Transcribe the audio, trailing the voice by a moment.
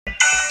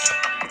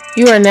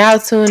You are now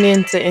tuned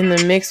into In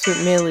the Mix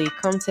with Millie.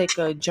 Come take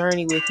a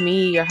journey with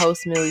me, your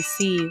host Millie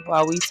C,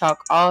 while we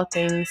talk all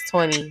things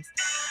 20s,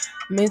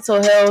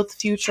 mental health,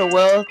 future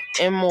wealth,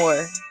 and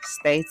more.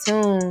 Stay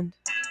tuned.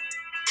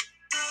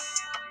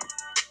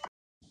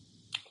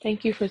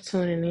 Thank you for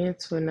tuning in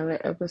to another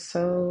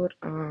episode.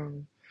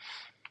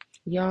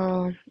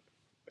 Y'all,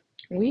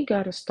 we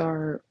gotta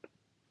start.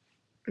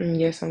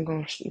 Yes, I'm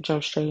gonna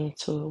jump straight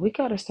into it. We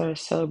gotta start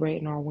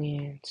celebrating our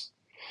wins.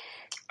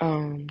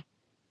 Um,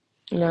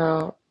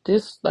 Now,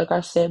 this, like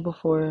I said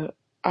before,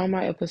 all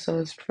my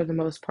episodes for the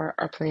most part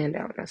are planned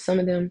out. Now, some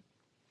of them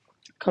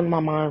come to my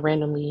mind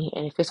randomly,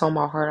 and if it's on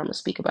my heart, I'm gonna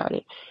speak about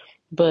it.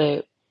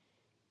 But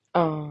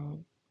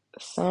um,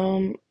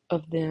 some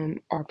of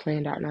them are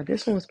planned out. Now,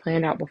 this one was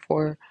planned out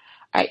before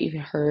I even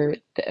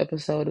heard the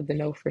episode of the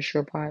Know For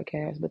Sure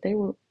podcast. But they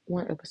were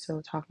one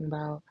episode talking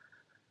about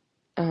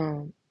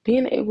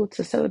being able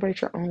to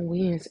celebrate your own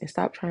wins and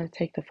stop trying to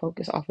take the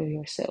focus off of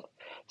yourself.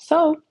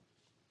 So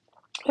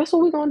that's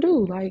what we're gonna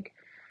do. Like,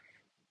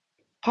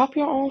 pop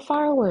your own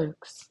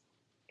fireworks.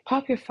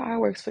 Pop your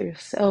fireworks for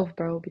yourself,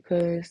 bro,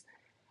 because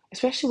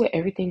especially with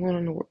everything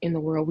going on in the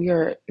world, we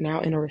are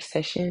now in a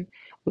recession.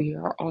 We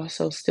are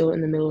also still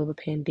in the middle of a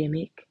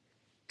pandemic,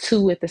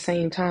 two at the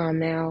same time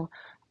now.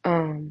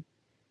 Um,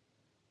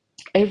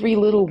 every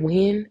little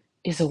win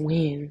is a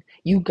win.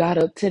 You got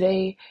up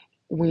today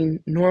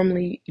when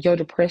normally your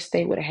depressed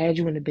state would have had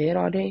you in the bed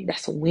all day.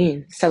 That's a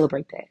win.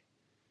 Celebrate that.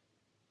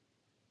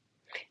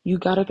 You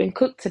got up and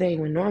cooked today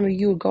when normally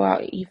you would go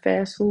out and eat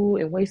fast food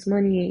and waste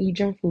money and eat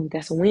junk food.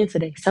 That's a win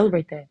today.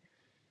 Celebrate that.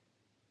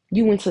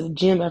 You went to the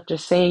gym after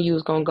saying you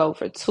was gonna go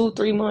for 2,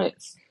 3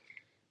 months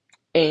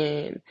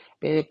and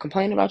been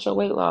complaining about your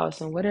weight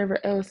loss and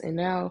whatever else, and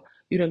now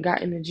you done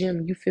got in the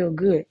gym, you feel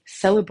good.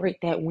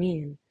 Celebrate that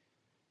win.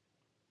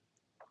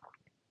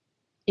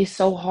 It's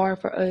so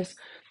hard for us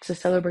to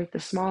celebrate the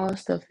small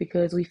stuff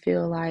because we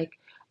feel like,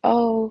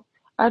 oh,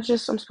 I'm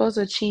supposed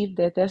to achieve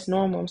that. That's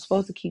normal. I'm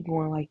supposed to keep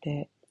going like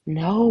that.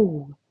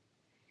 No.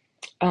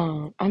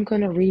 I'm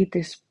gonna read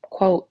this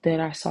quote that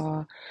I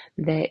saw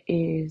that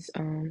is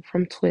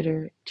from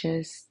Twitter.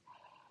 Just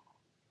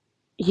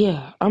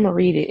Yeah, I'm gonna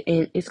read it,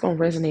 and it's gonna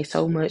resonate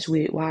so much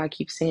with why I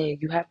keep saying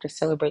you have to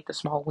celebrate the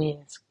small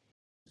wins.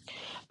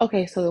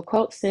 Okay, so the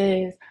quote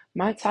says,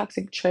 "My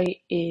toxic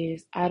trait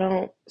is I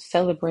don't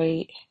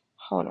celebrate."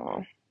 Hold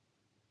on.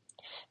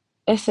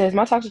 It says,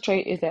 "My toxic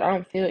trait is that I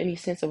don't feel any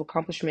sense of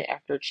accomplishment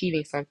after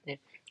achieving something,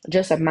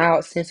 just a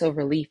mild sense of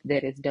relief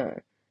that it's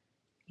done."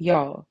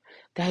 Y'all,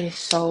 that is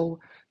so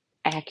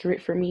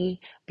accurate for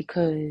me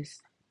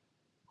because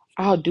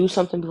I'll do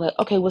something, be like,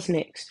 okay, what's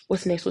next?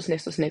 What's next? What's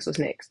next? What's next? What's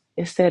next?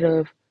 Instead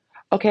of,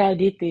 okay, I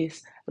did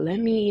this. Let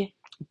me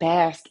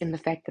bask in the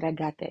fact that I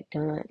got that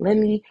done. Let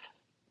me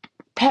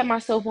pat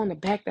myself on the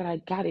back that I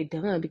got it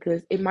done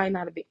because it might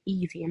not have been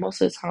easy. And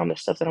most of the time, the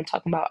stuff that I'm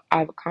talking about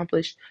I've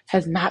accomplished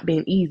has not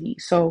been easy.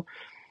 So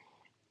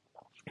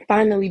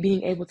finally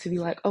being able to be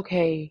like,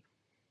 okay,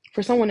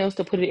 for someone else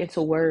to put it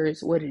into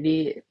words what it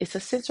is, it's a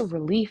sense of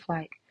relief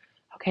like,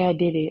 okay, I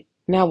did it.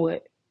 Now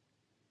what?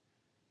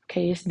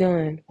 Okay, it's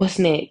done. What's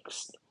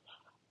next?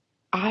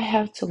 I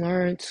have to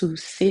learn to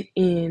sit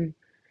in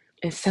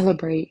and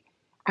celebrate.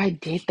 I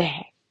did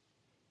that.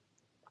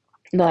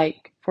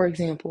 Like, for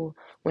example,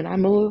 when I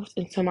moved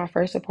into my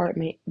first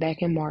apartment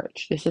back in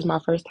March, this is my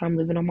first time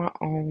living on my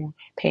own,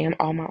 paying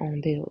all my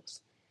own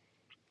bills.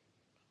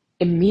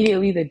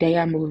 Immediately the day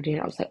I moved in,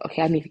 I was like,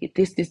 okay, I need to get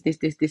this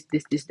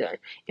done.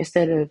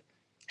 Instead of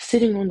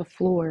sitting on the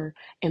floor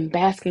and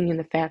basking in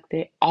the fact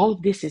that all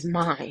of this is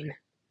mine.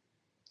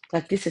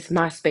 Like, this is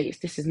my space.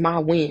 This is my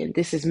win.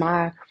 This is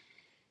my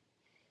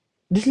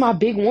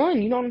big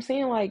one. You know what I'm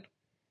saying? Like,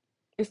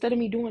 instead of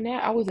me doing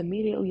that, I was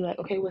immediately like,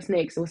 okay, what's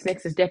next? What's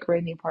next is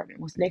decorating the apartment.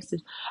 What's next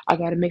is I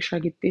gotta make sure I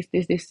get this,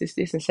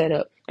 and set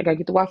up. I gotta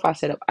get the Wi-Fi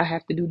set up. I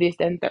have to do this,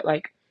 that, and that.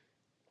 Like,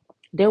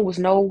 there was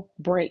no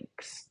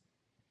breaks.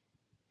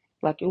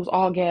 Like, it was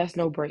all gas,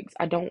 no breaks.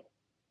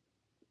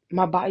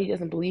 My body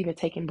doesn't believe in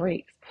taking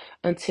breaks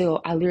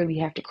until I literally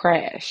have to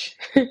crash.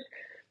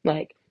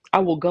 Like, I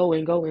will go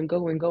and go and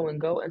go and go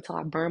and go until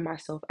I burn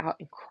myself out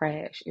and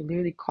crash. It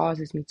literally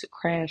causes me to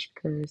crash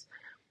because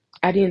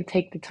I didn't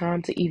take the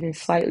time to even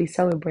slightly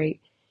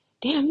celebrate.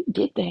 Damn, you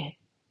did that.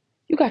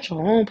 You got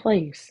your own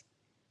place.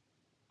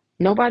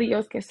 Nobody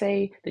else can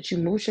say that you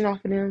mooching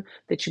off of them,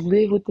 that you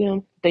live with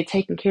them, they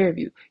taking care of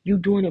you. You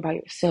doing it by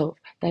yourself.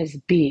 That is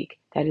big.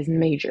 That is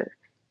major.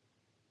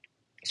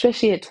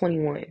 Especially at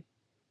 21.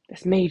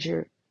 That's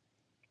major.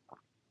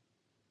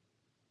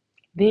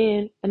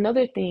 Then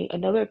another thing,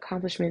 another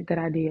accomplishment that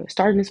I did,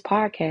 starting this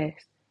podcast.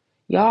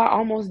 Y'all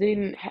almost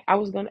didn't,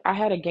 I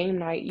had a game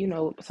night,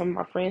 some of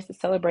my friends to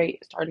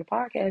celebrate starting the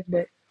podcast,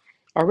 but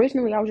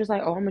originally I was just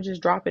like, oh, I'm gonna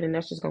just drop it and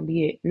that's just gonna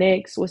be it.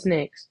 Next, what's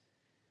next?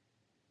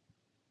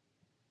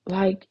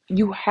 Like,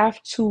 you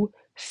have to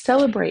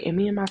celebrate. And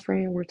me and my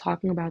friend were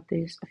talking about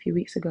this a few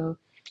weeks ago.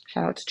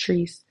 Shout out to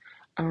Treese,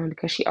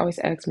 because she always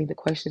asks me the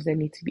questions that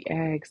need to be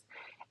asked.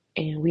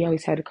 And we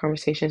always had the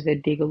conversations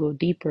that dig a little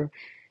deeper.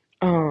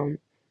 Um,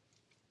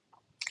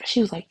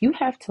 She was like, you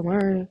have to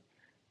learn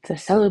to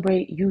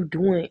celebrate you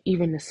doing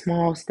even the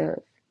small stuff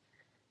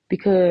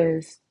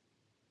because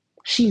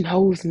she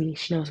knows me.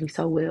 She knows me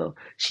so well.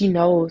 She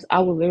knows I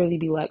will literally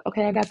be like,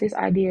 okay, I got this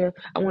idea.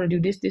 I want to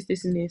do this, this,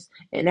 this, and this.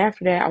 And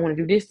after that, I want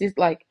to do this, this.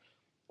 Like,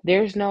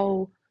 there's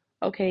no,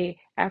 okay,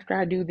 after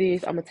I do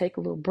this, I'm going to take a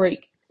little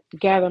break,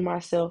 gather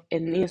myself,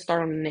 and then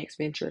start on the next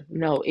venture.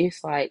 No,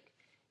 it's like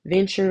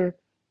venture,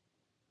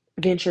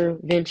 venture,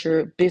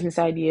 venture, business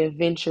idea,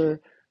 venture,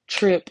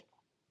 trip.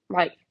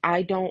 Like,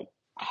 I don't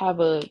have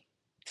a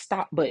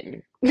stop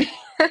button.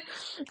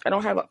 I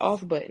don't have an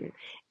off button.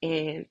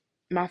 And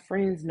my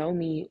friends know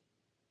me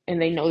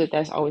and they know that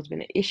that's always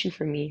been an issue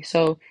for me.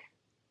 So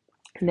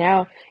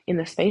now in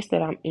the space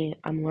that I'm in,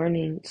 I'm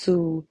learning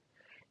to,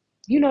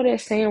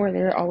 that saying where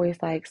they're always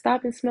like,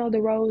 stop and smell the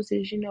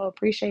roses,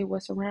 appreciate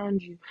what's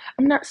around you.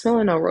 I'm not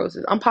smelling no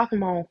roses. I'm popping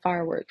my own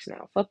fireworks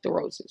now. Fuck the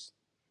roses.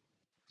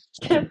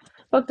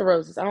 Fuck the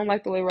roses. I don't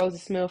like the way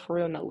roses smell for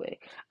real, no way.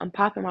 I'm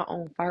popping my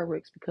own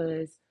fireworks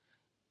because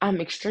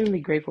I'm extremely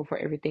grateful for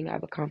everything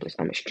I've accomplished.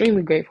 I'm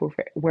extremely grateful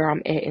for where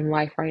I'm at in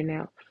life right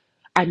now.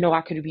 I know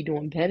I could be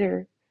doing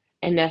better.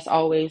 And that's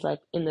always like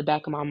in the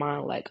back of my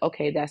mind, like,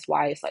 okay, that's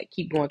why it's like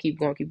keep going, keep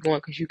going, keep going,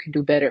 because you can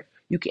do better.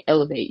 You can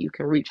elevate, you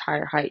can reach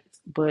higher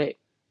heights. But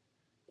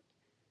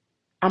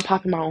I'm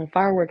popping my own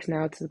fireworks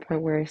now to the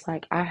point where it's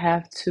like I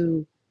have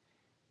to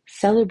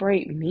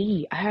celebrate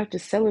me. I have to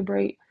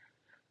celebrate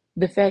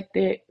the fact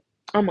that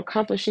I'm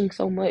accomplishing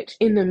so much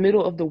in the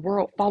middle of the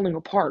world falling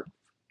apart.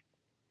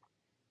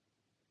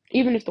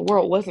 Even if the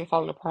world wasn't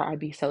falling apart, I'd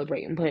be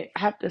celebrating. But I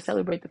have to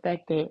celebrate the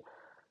fact that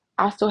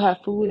I still have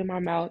food in my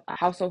mouth, a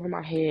house over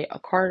my head, a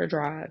car to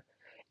drive,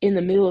 in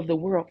the middle of the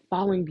world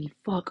falling the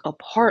fuck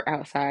apart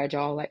outside,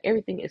 y'all. Like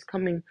everything is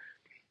coming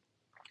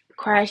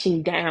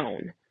crashing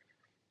down.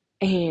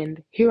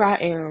 And here I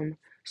am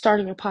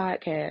starting a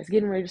podcast,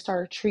 getting ready to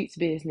start a treats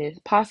business,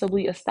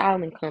 possibly a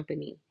styling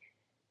company,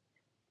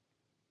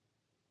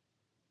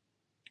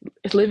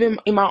 living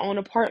in my own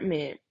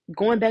apartment,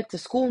 going back to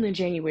school in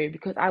January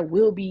because I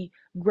will be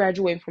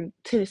graduating from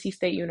Tennessee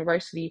State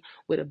University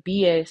with a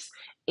BS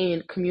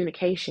in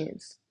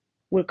communications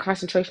with a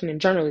concentration in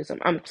journalism.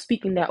 I'm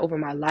speaking that over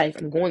my life.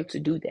 I'm going to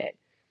do that.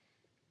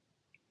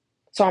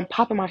 So I'm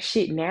popping my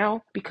shit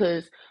now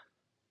because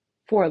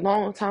for a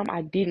long time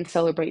I didn't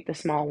celebrate the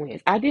small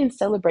wins. I didn't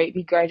celebrate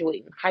me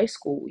graduating high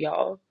school,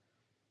 y'all.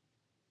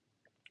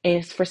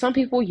 And for some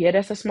people, yeah,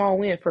 that's a small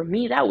win. For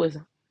me, that was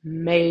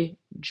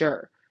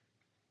major.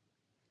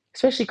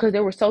 Especially because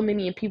there were so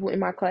many people in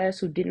my class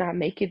who did not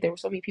make it. There were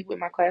so many people in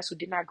my class who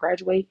did not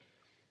graduate.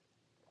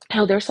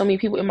 Hell, there are so many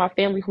people in my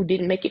family who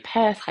didn't make it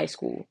past high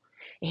school.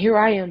 And here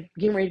I am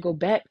getting ready to go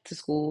back to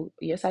school.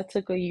 Yes, I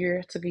took a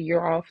year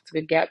off, took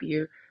a gap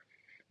year.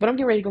 But I'm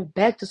getting ready to go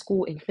back to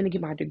school and finna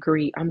get my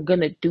degree. I'm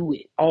gonna do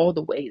it all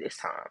the way this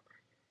time.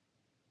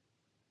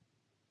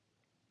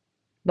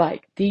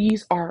 Like,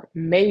 these are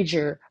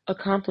major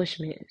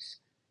accomplishments.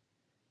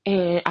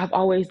 And I've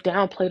always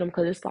downplayed them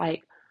because it's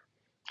like,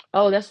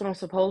 oh, that's what I'm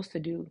supposed to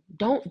do.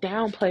 Don't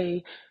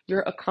downplay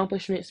your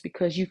accomplishments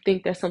because you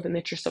think that's something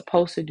that you're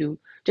supposed to do.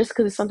 Just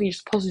because it's something you're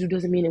supposed to do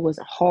doesn't mean it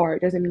wasn't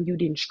hard. Doesn't mean you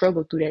didn't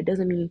struggle through that.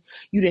 Doesn't mean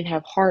you didn't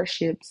have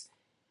hardships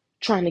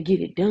trying to get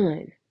it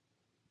done.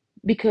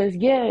 Because,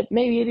 yeah,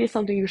 maybe it is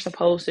something you're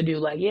supposed to do.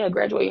 Like, yeah,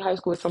 graduating high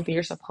school is something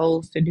you're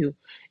supposed to do.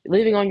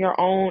 Living on your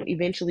own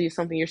eventually is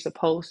something you're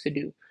supposed to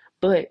do.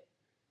 But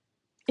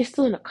it's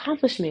still an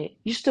accomplishment.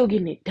 You're still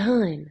getting it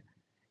done.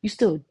 You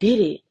still did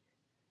it.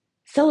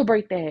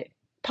 Celebrate that.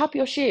 Pop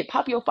your shit.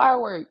 Pop your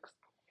fireworks.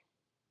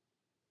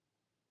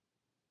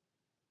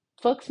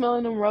 Fuck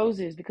smelling them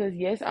roses because,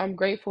 yes, I'm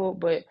grateful,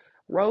 but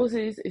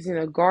roses is in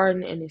a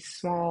garden and it's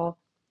small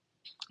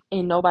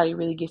and nobody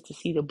really gets to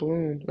see the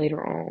bloom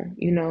later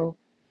on.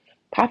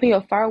 Popping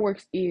your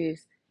fireworks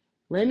is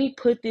let me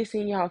put this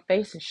in y'all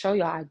face and show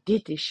y'all I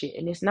did this shit.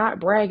 And it's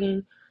not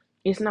bragging,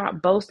 it's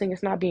not boasting,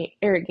 it's not being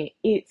arrogant.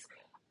 It's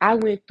I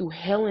went through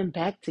hell and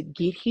back to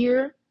get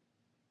here,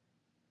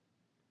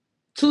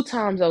 2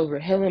 times over,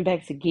 hell and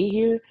back to get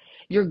here.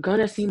 You're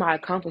gonna see my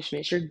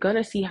accomplishments. You're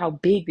gonna see how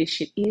big this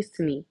shit is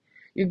to me.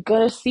 You're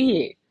gonna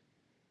see it.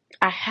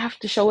 I have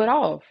to show it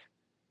off.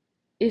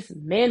 It's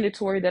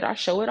mandatory that I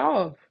show it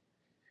off.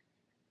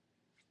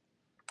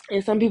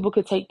 And some people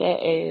could take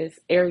that as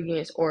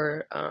arrogance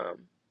or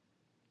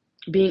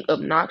being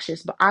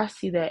obnoxious, but I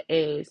see that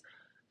as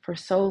for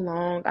so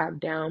long I've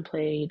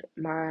downplayed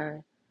my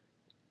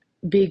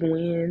big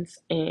wins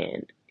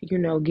and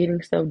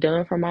getting stuff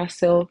done for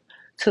myself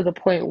to the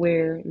point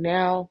where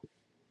now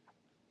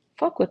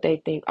fuck what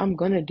they think. I'm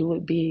gonna do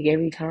it big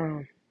every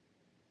time.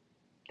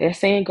 They're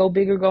saying go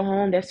big or go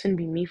home. That's gonna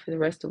be me for the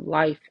rest of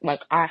life.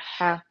 Like I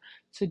have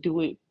to do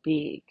it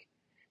big.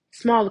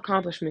 Small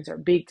accomplishments are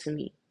big to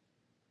me.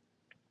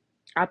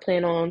 I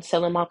plan on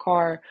selling my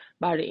car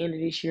by the end of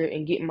this year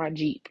and getting my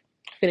Jeep.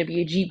 Finna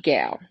be a Jeep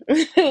gal.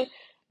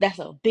 That's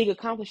a big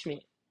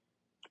accomplishment.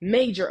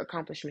 Major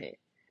accomplishment.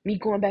 Me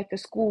going back to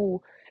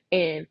school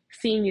and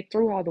seeing it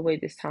through all the way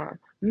this time.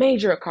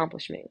 Major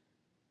accomplishment.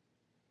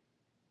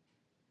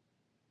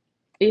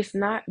 It's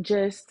not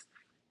just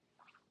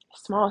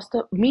small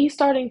stuff. Me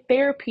starting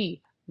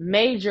therapy,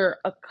 major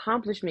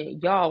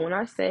accomplishment. Y'all, when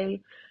I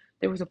say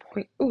there was a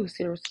point,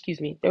 excuse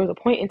me, there was a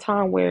point in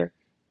time where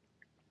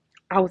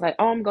I was like,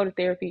 oh, I'm going to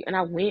therapy. And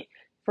I went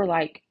for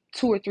like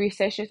 2 or 3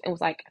 sessions and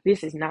was like,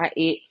 this is not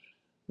it.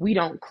 We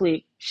don't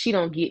click. She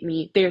don't get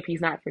me.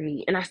 Therapy's not for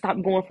me. And I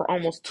stopped going for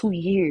almost 2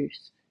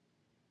 years.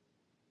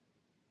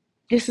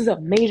 This is a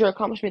major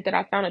accomplishment that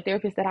I found a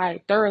therapist that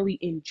I thoroughly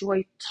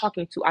enjoy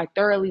talking to. I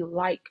thoroughly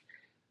like,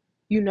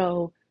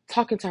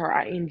 talking to her.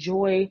 I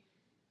enjoy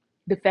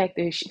the fact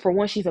that for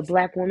one, she's a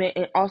Black woman,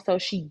 and also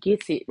she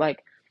gets it.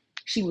 Like,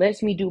 she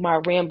lets me do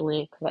my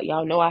rambling, because like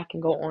y'all know I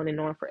can go on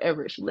and on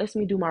forever. She lets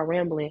me do my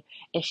rambling,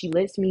 and she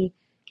lets me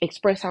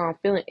express how I'm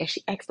feeling, and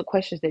she asks the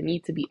questions that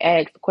need to be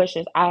asked, the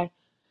questions I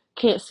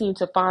can't seem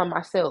to find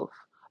myself,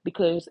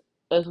 because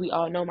as we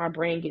all know, my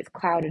brain gets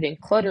clouded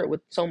and cluttered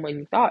with so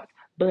many thoughts.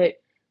 But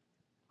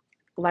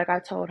like I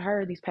told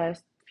her these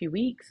past few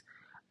weeks,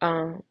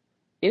 um,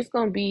 it's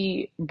gonna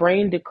be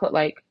brain declut.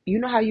 Like, you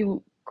know how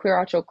you clear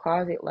out your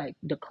closet, like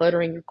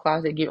decluttering your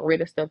closet, get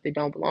rid of stuff that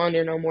don't belong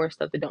there no more,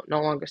 stuff that don't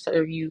no longer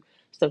serve you,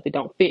 stuff that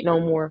don't fit no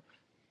more.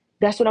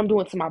 That's what I'm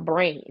doing to my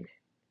brain.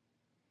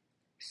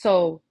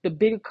 So the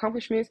big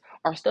accomplishments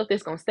are stuff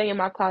that's gonna stay in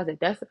my closet.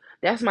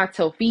 That's my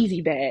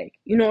Telfeezy bag.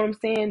 You know what I'm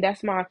saying?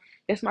 That's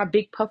my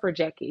big puffer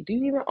jacket. Do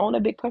you even own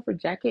a big puffer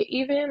jacket?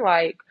 Even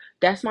like,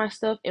 that's my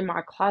stuff in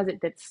my closet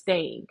that's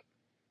staying.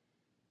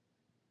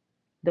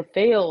 The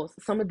fails,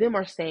 some of them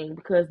are staying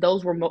because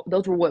those were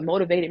what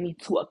motivated me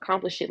to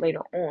accomplish it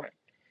later on.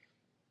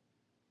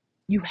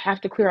 You have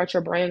to clear out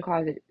your brain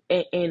closet,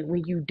 and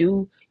when you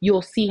do,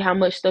 you'll see how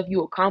much stuff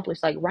you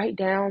accomplish. Like, write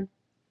down.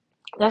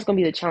 That's gonna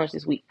be the challenge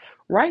this week.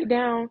 Write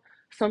down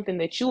something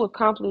that you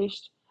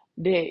accomplished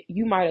that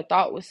you might have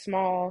thought was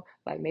small,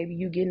 like maybe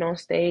you getting on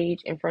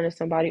stage in front of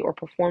somebody or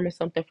performing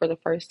something for the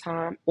first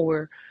time,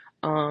 or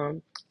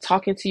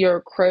talking to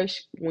your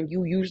crush when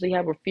you usually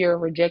have a fear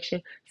of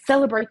rejection.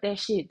 Celebrate that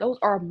shit. Those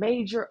are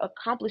major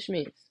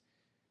accomplishments.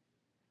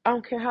 I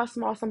don't care how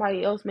small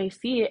somebody else may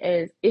see it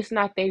as, it's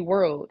not their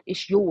world,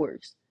 it's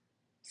yours.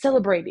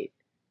 Celebrate it.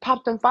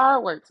 Pop them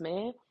fireworks,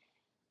 man.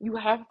 You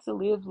have to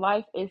live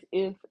life as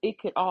if it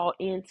could all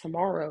end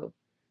tomorrow.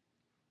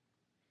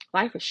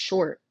 Life is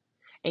short,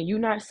 and you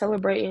not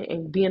celebrating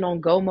and being on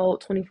go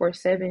mode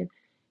 24/7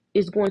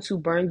 is going to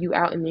burn you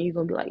out, and then you're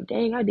going to be like,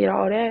 dang, I did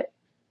all that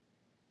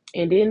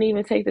and didn't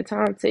even take the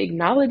time to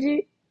acknowledge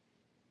it.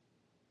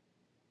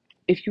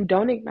 If you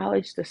don't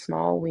acknowledge the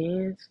small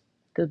wins,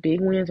 the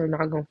big wins are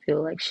not going to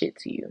feel like shit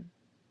to you.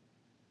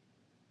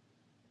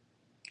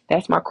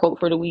 That's my quote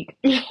for the week.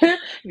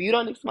 If you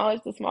don't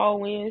acknowledge the small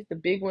wins, the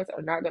big ones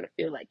are not going to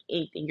feel like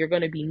anything. You're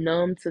going to be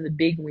numb to the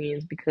big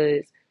wins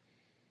because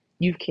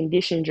you've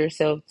conditioned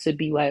yourself to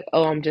be like,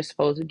 oh, I'm just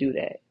supposed to do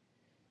that.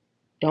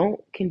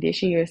 Don't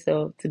condition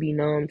yourself to be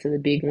numb to the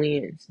big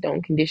wins.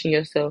 Don't condition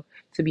yourself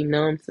to be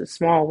numb to the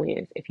small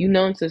wins. If you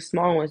numb to the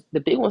small ones, the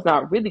big ones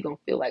not really going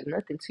to feel like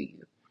nothing to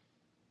you.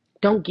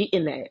 Don't get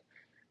in that.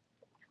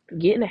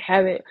 Get in the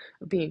habit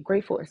of being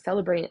grateful and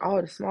celebrating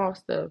all the small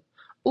stuff.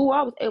 Ooh,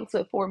 I was able to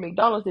afford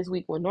McDonald's this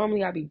week when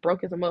normally I'd be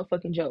broke as a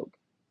motherfucking joke.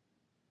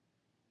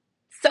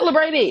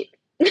 Celebrate it.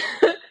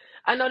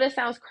 I know that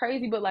sounds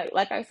crazy, but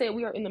like I said,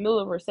 we are in the middle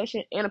of a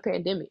recession and a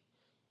pandemic.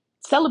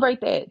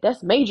 Celebrate that.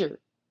 That's major.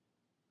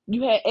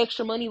 You had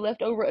extra money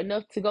left over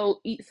enough to go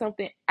eat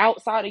something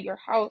outside of your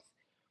house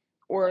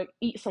or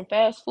eat some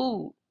fast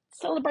food.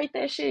 Celebrate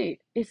that shit.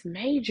 It's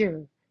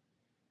major.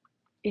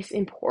 It's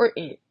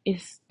important.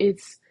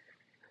 It's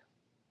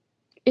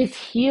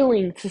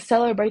healing to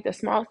celebrate the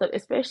small stuff,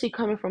 especially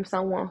coming from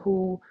someone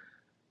who,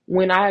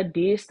 when I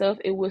did stuff,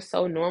 it was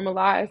so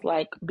normalized,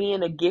 like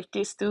being a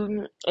gifted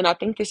student. And I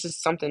think this is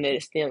something that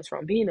it stems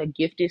from being a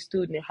gifted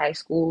student in high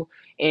school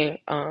and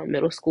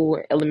middle school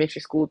and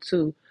elementary school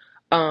too.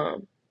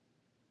 Um,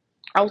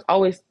 I was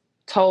always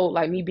told,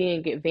 like, me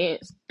being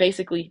advanced,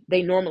 basically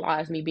they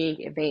normalized me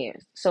being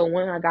advanced. So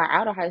when I got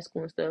out of high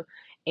school and stuff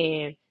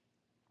and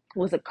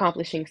was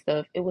accomplishing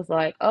stuff, it was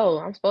like, oh,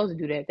 I'm supposed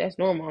to do that. That's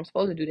normal. I'm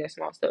supposed to do that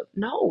small stuff.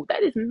 No,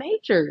 that is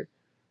major.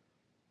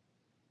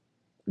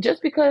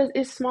 Just because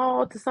it's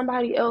small to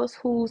somebody else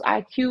whose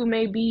IQ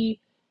may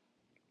be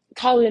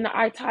taller than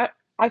the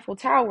Eiffel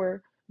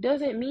Tower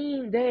doesn't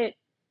mean that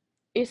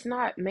it's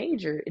not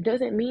major. It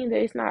doesn't mean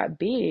that it's not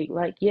big.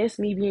 Like, yes,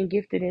 me being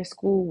gifted in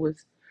school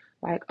was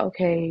like,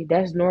 okay,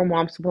 that's normal.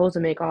 I'm supposed to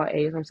make all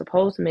A's. I'm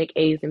supposed to make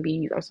A's and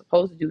B's. I'm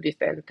supposed to do this,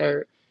 that, and the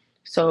third.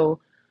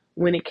 So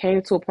when it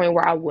came to a point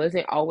where I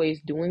wasn't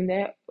always doing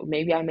that,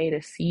 maybe I made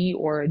a C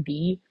or a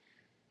D.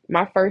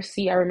 My first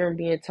C, I remember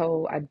being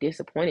told I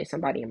disappointed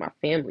somebody in my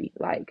family,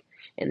 like,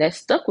 and that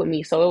stuck with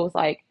me. So it was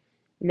like,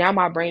 now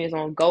my brain is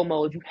on go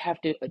mode. You have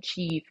to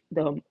achieve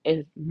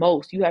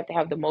most. You have to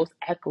have the most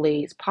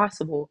accolades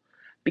possible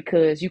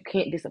because you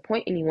can't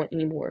disappoint anyone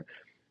anymore.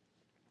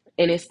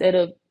 And instead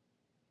of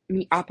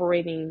me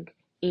operating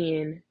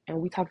in,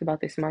 and we talked about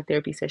this in my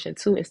therapy session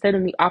too, instead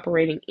of me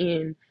operating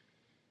in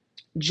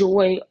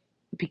joy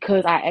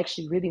because I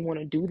actually really want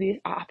to do this,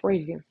 I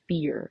operated in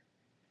fear.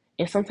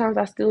 And sometimes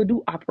I still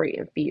do operate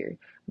in fear.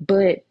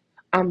 But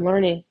I'm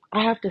learning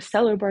I have to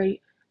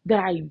celebrate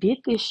that I did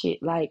this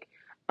shit. Like,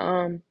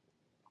 um,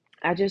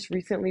 I just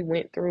recently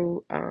went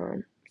through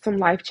some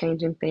life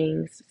changing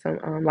things,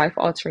 some life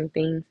altering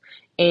things.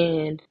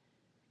 And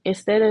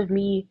instead of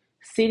me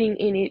sitting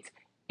in it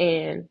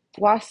and,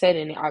 well, I said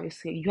in it,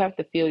 obviously, you have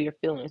to feel your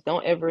feelings.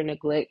 Don't ever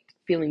neglect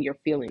feeling your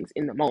feelings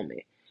in the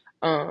moment.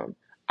 Um,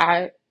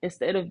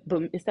 instead of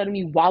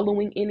me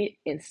wallowing in it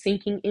and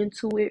sinking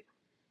into it,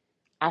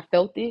 I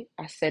felt it,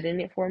 I sat in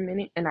it for a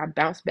minute, and I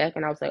bounced back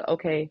and I was like,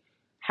 okay,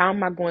 how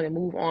am I going to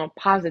move on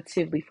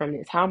positively from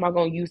this? How am I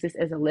going to use this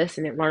as a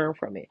lesson and learn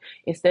from it?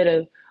 Instead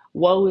of,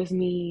 woe is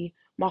me,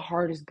 my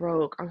heart is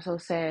broke, I'm so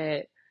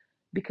sad,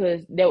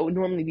 because that would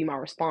normally be my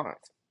response.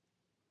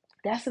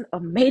 That's a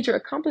major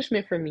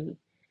accomplishment for me.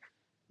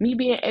 Me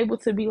being able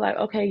to be like,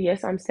 okay,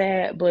 yes, I'm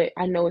sad, but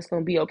I know it's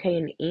going to be okay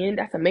in the end.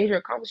 That's a major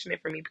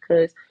accomplishment for me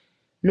because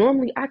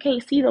normally I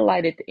can't see the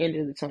light at the end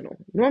of the tunnel.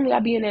 Normally I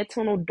be in that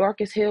tunnel dark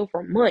as hell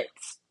for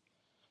months.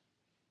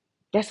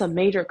 That's a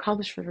major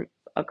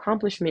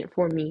accomplishment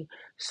for me.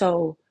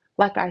 So,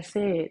 like I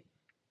said,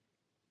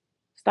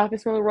 Stop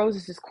and Smell the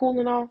Roses is cool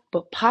and all,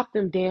 but pop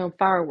them damn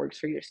fireworks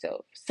for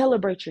yourself.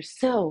 Celebrate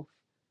yourself.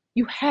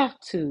 You have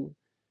to.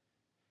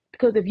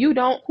 Because if you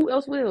don't, who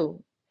else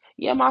will?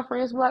 Yeah, my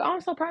friends were like, oh,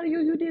 I'm so proud of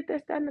you. You did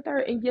this, that, and the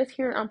third. And yes,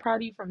 hearing I'm proud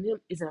of you from them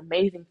is an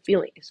amazing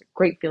feeling. It's a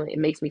great feeling. It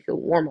makes me feel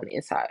warm on the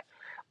inside.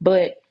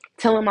 But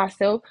telling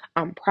myself,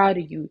 I'm proud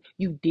of you.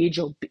 You did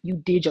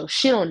your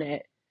shit on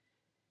that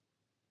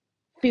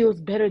feels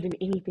better than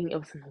anything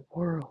else in the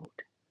world.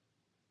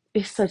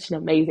 It's such an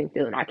amazing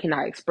feeling. I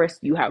cannot express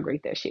to you how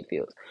great that shit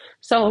feels.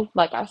 So,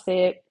 like I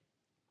said,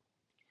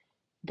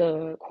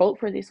 the quote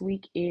for this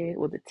week is,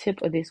 well, the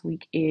tip of this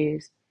week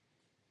is,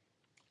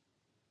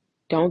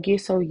 don't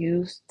get so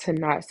used to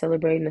not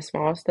celebrating the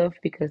small stuff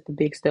because the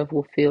big stuff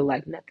will feel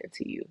like nothing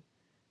to you.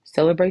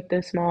 Celebrate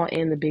the small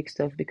and the big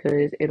stuff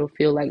because it'll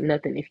feel like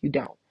nothing if you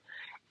don't.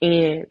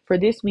 And for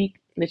this week,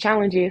 the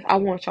challenge is I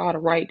want y'all to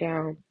write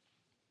down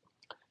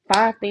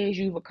 5 things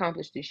you've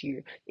accomplished this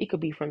year. It could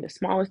be from the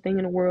smallest thing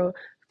in the world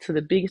to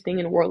the biggest thing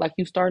in the world, like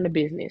you starting a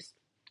business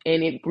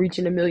and it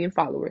reaching 1 million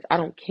followers. I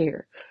don't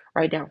care.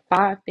 Write down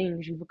 5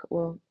 things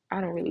well,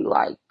 I don't really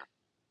like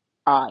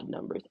odd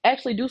numbers.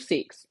 Actually, do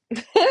 6.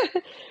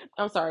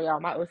 I'm sorry,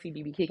 y'all. My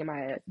OCD be kicking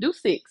my ass. Do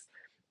 6.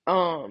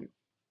 Um,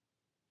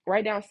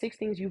 Write down 6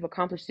 things you've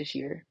accomplished this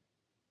year.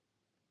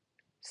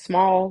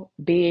 Small,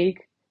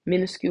 big,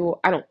 minuscule.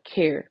 I don't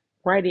care.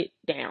 Write it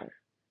down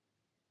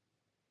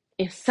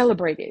and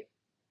celebrate it.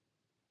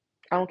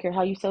 I don't care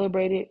how you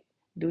celebrate it.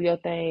 Do your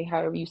thing.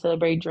 However you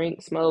celebrate,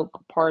 drink, smoke,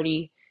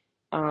 party,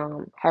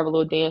 have a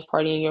little dance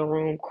party in your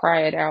room,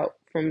 cry it out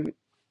from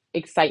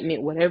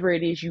excitement, whatever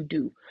it is you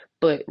do.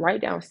 But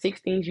write down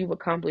 6 things you've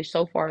accomplished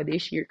so far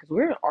this year because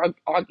we're in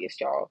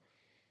August, y'all.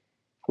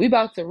 We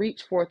about to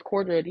reach fourth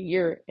quarter of the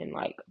year in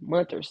like a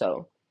month or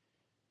so.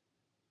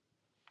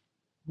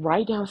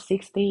 Write down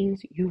 6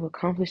 things you've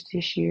accomplished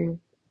this year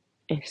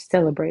and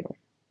celebrate them.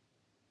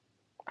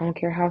 I don't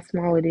care how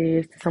small it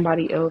is to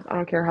somebody else. I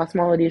don't care how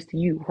small it is to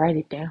you. Write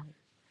it down.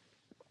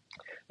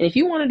 And if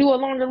you want to do a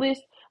longer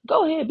list,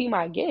 go ahead and be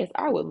my guest.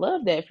 I would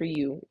love that for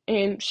you.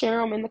 And share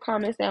them in the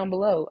comments down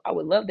below. I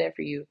would love that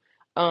for you.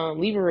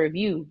 Leave a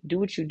review. Do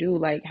what you do.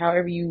 Like,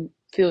 however you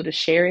feel to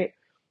share it,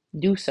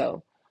 do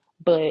so.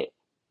 But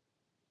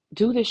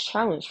do this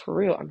challenge for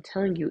real. I'm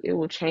telling you, it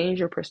will change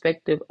your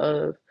perspective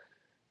of,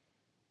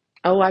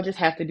 oh, I just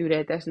have to do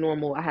that. That's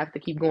normal. I have to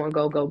keep going,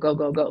 go, go, go,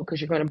 go, go, because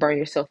you're going to burn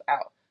yourself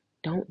out.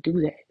 Don't do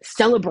that.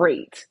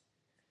 Celebrate.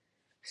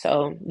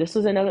 So this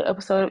was another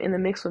episode of In the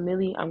Mix with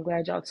Millie. I'm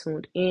glad y'all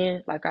tuned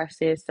in. Like I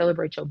said,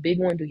 celebrate your big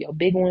one, do your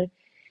big one.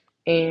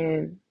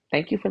 And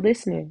thank you for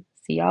listening.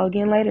 See y'all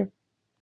again later.